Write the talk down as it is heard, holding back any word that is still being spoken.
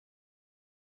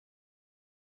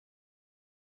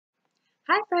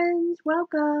Hi friends,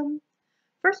 welcome.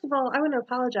 First of all, I want to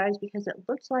apologize because it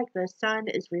looks like the sun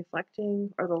is reflecting,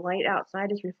 or the light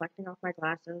outside is reflecting off my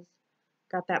glasses.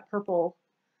 Got that purple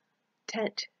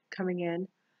tint coming in.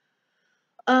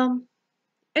 Um,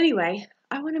 anyway,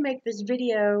 I want to make this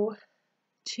video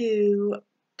to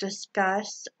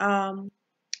discuss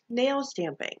nail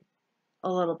stamping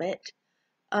a little bit.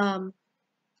 Um,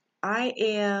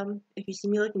 if you see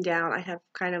me looking down, I have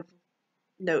kind of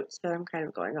notes that I'm kind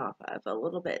of going off of a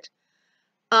little bit.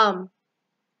 Um,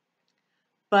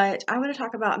 but I want to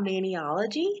talk about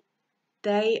Maniology.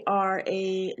 They are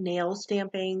a nail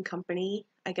stamping company.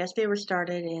 I guess they were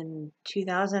started in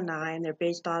 2009. They're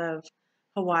based out of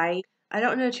Hawaii. I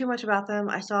don't know too much about them.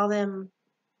 I saw them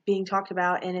being talked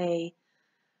about in a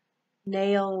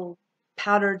nail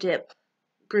powder dip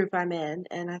group I'm in,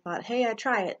 and I thought, hey, I'd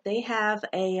try it. They have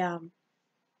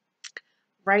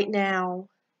right now,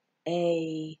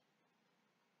 a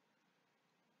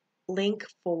link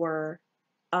for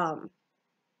um,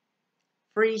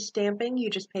 free stamping.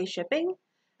 You just pay shipping.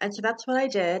 And so that's what I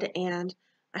did, and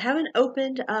I haven't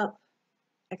opened up.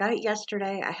 I got it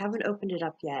yesterday. I haven't opened it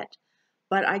up yet,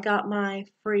 but I got my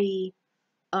free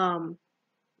um,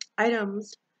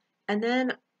 items, and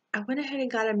then I went ahead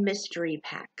and got a mystery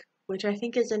pack, which I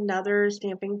think is another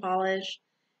stamping polish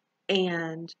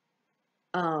and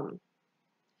um,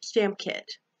 stamp kit.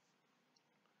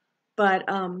 But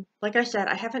like I said,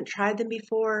 I haven't tried them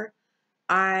before.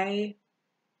 I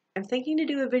am thinking to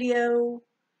do a video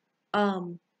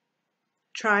um,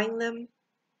 trying them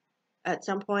at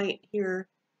some point here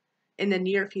in the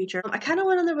near future. I kind of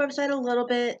went on their website a little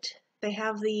bit. They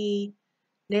have the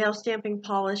nail stamping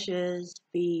polishes,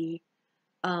 the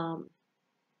um,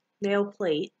 nail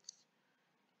plates.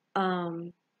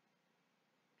 Um,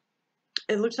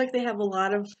 it looks like they have a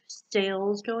lot of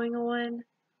sales going on.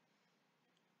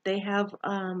 They have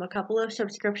a couple of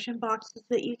subscription boxes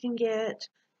that you can get.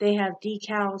 They have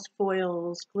decals,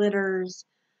 foils, glitters,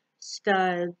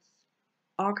 studs,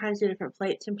 all kinds of different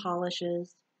plates and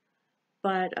polishes.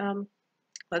 But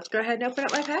let's go ahead and open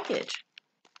up my package.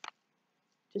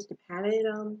 Just a padded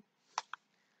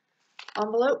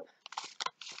envelope.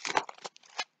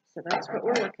 So that's what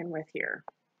we're working with here.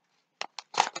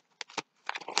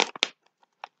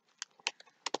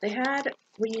 They had,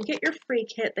 when you get your free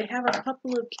kit, they have a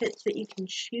couple of kits that you can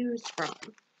choose from.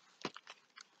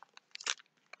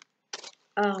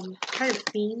 Kind of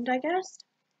themed, I guess.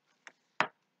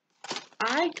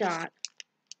 I got,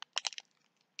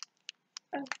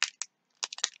 oh,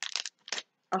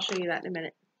 I'll show you that in a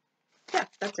minute. Yeah,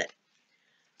 that's it.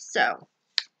 So,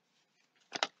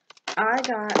 I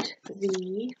got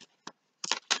the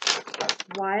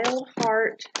Wild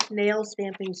Heart Nail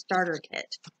Stamping Starter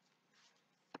Kit.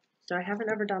 So I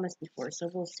haven't ever done this before, so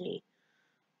we'll see.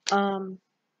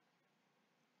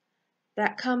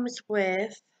 That comes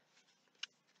with,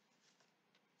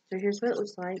 so here's what it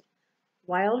looks like.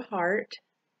 Wild Heart.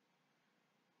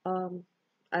 I don't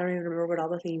even remember what all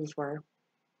the themes were.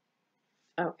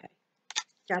 Okay.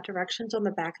 Got directions on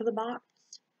the back of the box.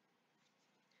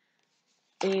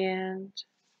 And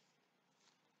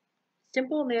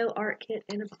simple nail art kit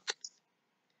in a box.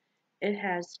 It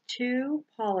has 2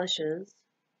 polishes,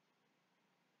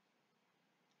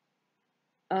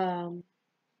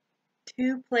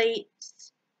 2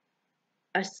 plates,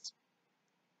 a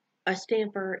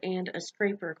stamper, and a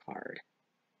scraper card.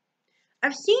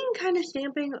 I've seen kind of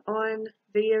stamping on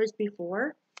videos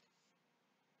before,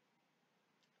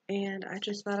 and I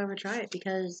just thought I would try it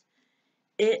because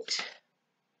it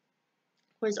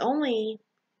was only,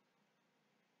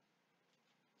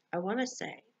 I want to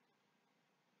say,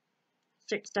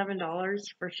 $6, $7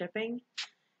 for shipping.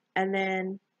 And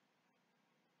then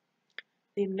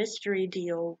the mystery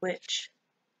deal, which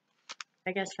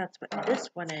I guess that's what this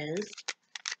one is,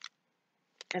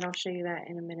 and I'll show you that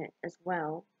in a minute as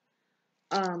well.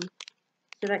 So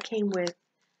that came with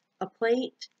a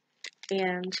plate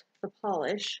and the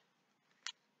polish,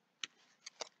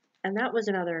 and that was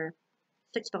another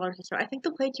 $6 or so. I think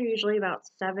the plates are usually about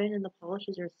 $7 and the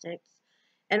polishes are $6,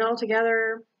 and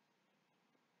altogether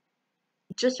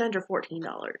just under $14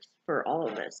 for all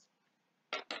of this.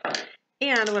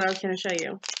 And what I was going to show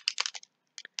you,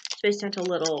 they sent a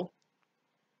little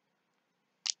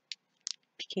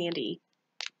candy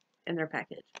in their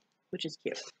package, which is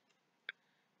cute.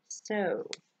 So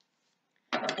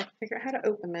I have to figure out how to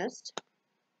open this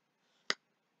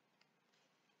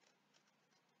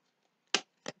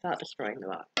without destroying the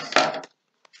box.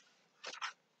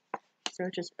 So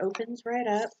it just opens right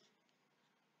up,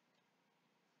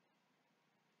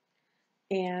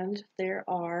 and there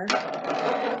are,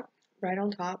 right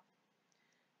on top,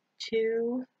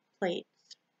 2 plates.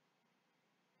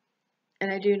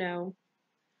 And I do know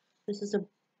this is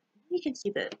you can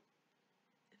see that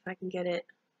if I can get it.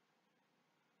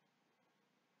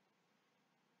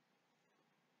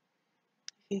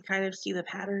 You can kind of see the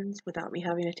patterns without me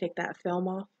having to take that film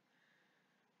off.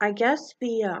 I guess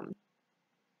the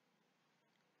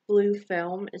blue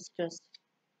film is just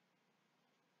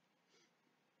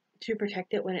to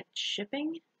protect it when it's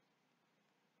shipping.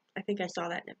 I think I saw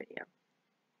that in a video.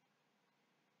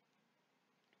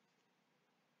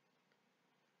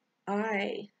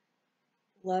 I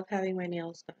love having my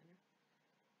nails done.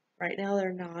 Right now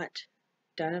they're not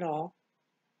done at all.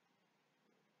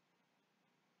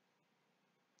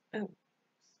 Oh,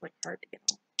 it's like hard to get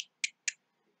off.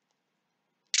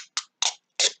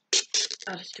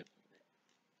 I'll just do a little bit.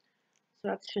 So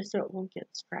that's just so it won't get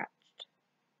scratched.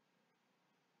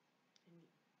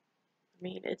 I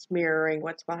mean, it's mirroring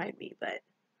what's behind me, but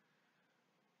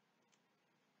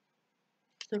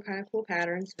so kind of cool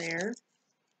patterns there.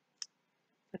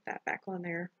 Put that back on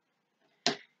there.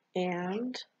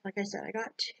 And like I said, I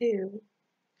got two.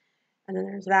 And then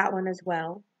there's that one as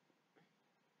well.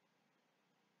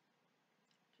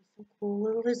 Just some cool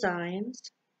little designs.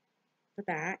 The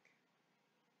back.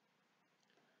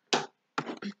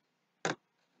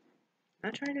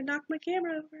 Not trying to knock my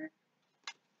camera over.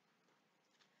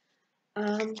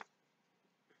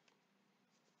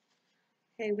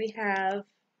 Okay, we have,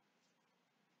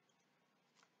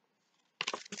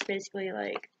 it's basically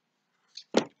like,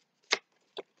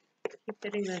 keep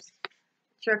getting this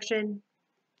instruction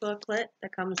booklet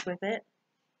that comes with it.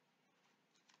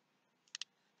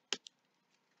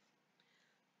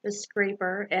 The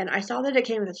scraper, and I saw that it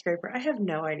came with a scraper. I have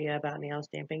no idea about nail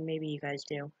stamping. Maybe you guys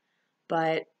do.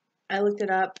 But I looked it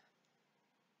up.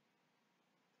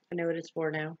 I know what it's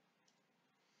for now.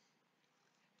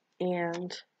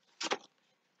 And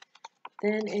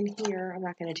then in here, I'm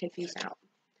not going to take these out.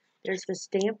 There's the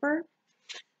stamper.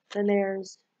 Then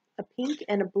there's a pink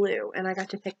and a blue. And I got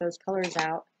to pick those colors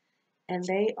out. And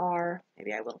they are,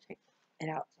 maybe I will take it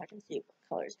out so I can see what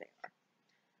colors they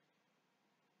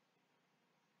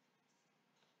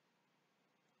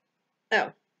are.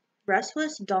 Oh,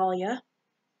 Restless Dahlia.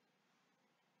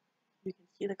 You can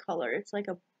see the color. It's like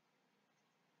a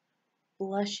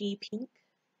blushy pink.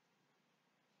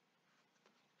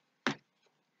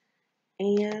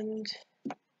 And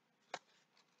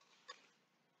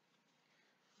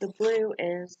the blue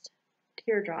is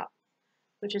Teardrop,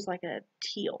 which is like a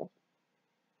teal.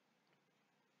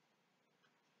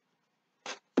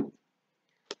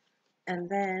 And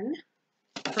then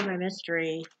for my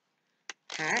mystery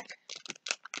pack,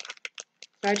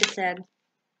 so I just said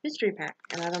mystery pack,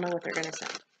 and I don't know what they're going to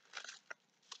send.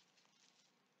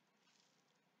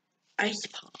 Ice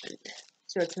Pond.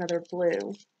 So it's another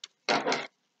blue.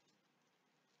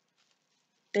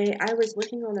 I was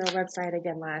looking on their website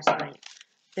again last night.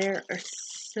 There are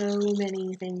so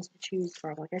many things to choose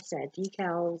from. Like I said,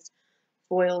 decals,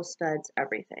 foil studs,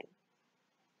 everything.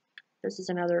 This is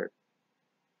another.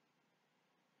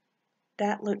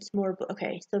 That looks more,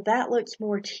 okay, so that looks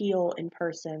more teal in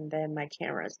person than my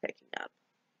camera is picking up.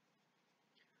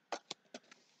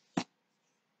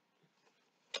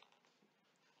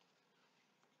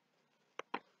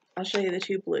 I'll show you the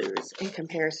two blues in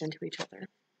comparison to each other.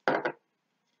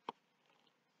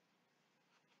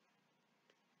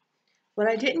 What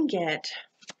I didn't get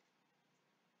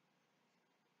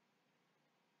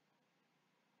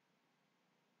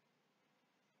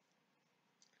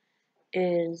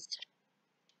is,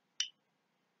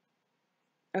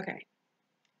 okay,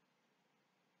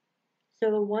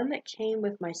 so the one that came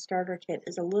with my starter kit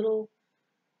is a little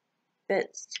bit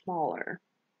smaller.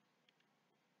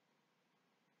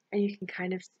 And you can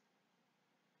kind of,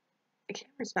 the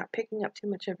camera's not picking up too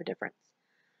much of a difference.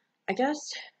 I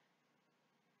guess,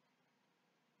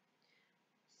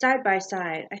 side by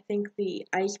side, I think the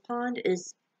Ice Pond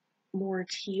is more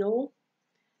teal,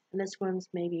 and this one's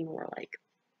maybe more like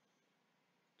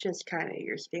just kind of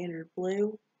your standard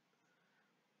blue.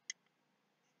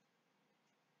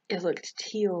 It looked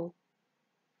teal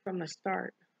from the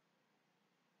start.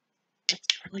 It's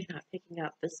really not picking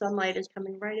up. The sunlight is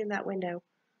coming right in that window.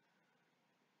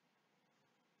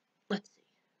 Let's see.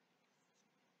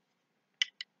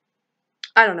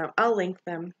 I don't know. I'll link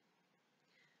them.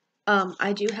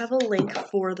 I do have a link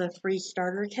for the free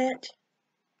starter kit.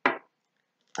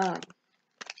 Oh,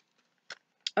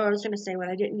 I was going to say what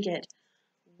I didn't get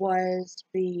was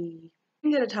I didn't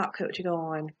get a top coat to go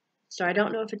on. So I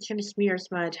don't know if it's going to smear or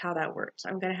smudge, how that works.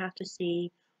 I'm going to have to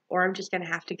see, or I'm just going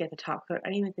to have to get the top coat. I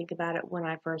didn't even think about it when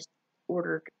I first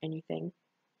ordered anything.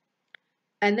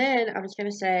 And then I was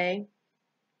going to say,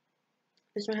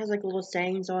 This one has like little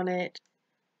sayings on it.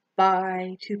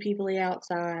 Bye, too peoply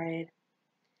outside.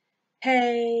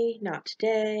 Hey, not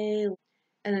today.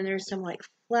 And then there's some like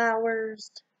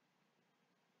flowers.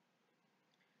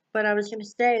 But I was gonna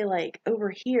say, like,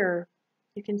 over here,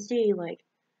 you can see, like,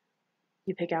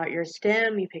 you pick out your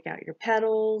stem, you pick out your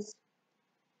petals.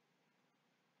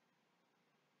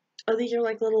 Oh, these are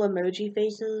like little emoji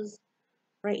faces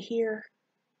right here.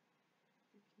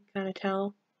 You can kind of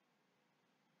tell.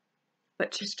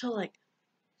 But just to like,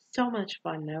 so much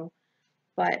fun though.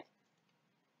 But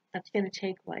that's gonna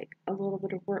take like a little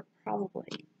bit of work probably.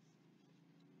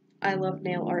 I love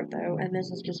nail art though, and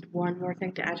this is just one more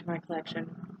thing to add to my collection.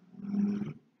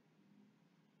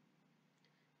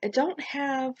 I don't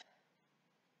have,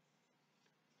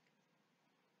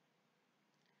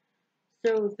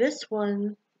 so this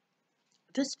one,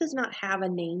 this does not have a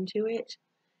name to it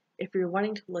if you're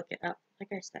wanting to look it up,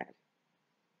 like I said.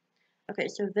 Okay,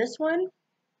 so this one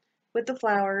with the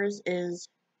flowers is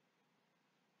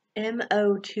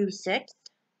MO26,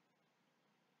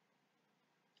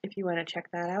 if you want to check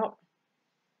that out.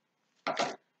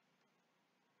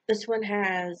 This one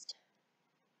has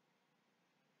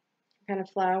kind of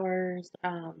flowers,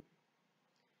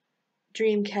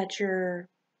 Dreamcatcher.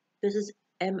 This is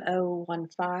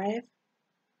MO15.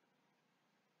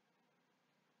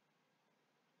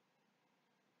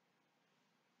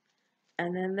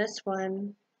 And then this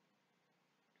one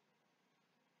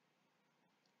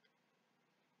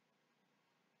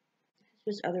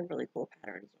has just other really cool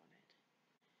patterns on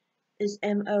it. Is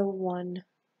MO114.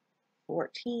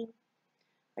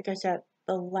 Like I said,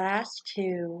 the last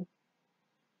two,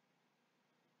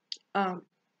 I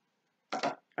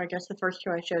guess the first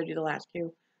two I showed you, the last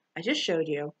two I just showed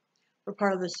you, were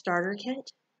part of the starter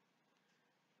kit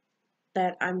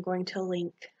that I'm going to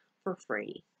link for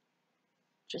free.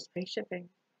 Just pay shipping.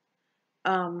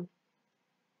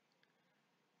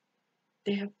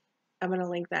 They have, I'm going to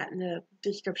link that in the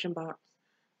description box.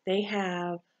 They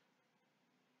have,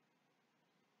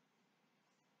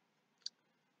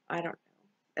 I don't know,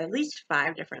 at least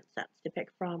 5 different sets to pick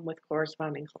from with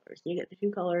corresponding colors. You get the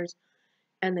 2 colors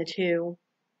and the 2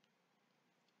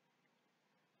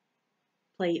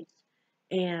 plates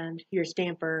and your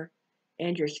stamper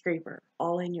and your scraper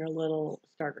all in your little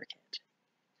starter kit.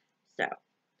 So,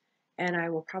 and I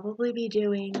will probably be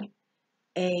doing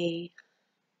a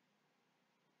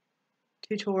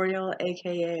tutorial,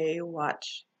 aka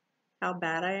watch how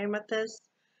bad I am at this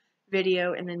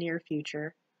video in the near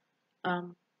future.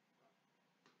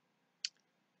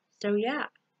 So yeah,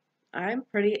 I'm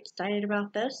pretty excited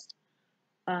about this.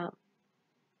 Um,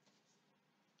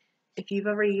 if you've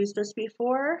ever used this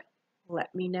before,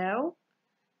 let me know.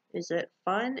 Is it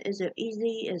fun? Is it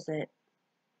easy? Is it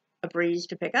a breeze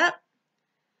to pick up?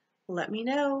 Let me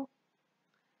know.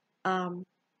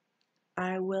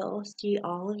 I will see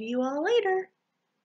all of you all later.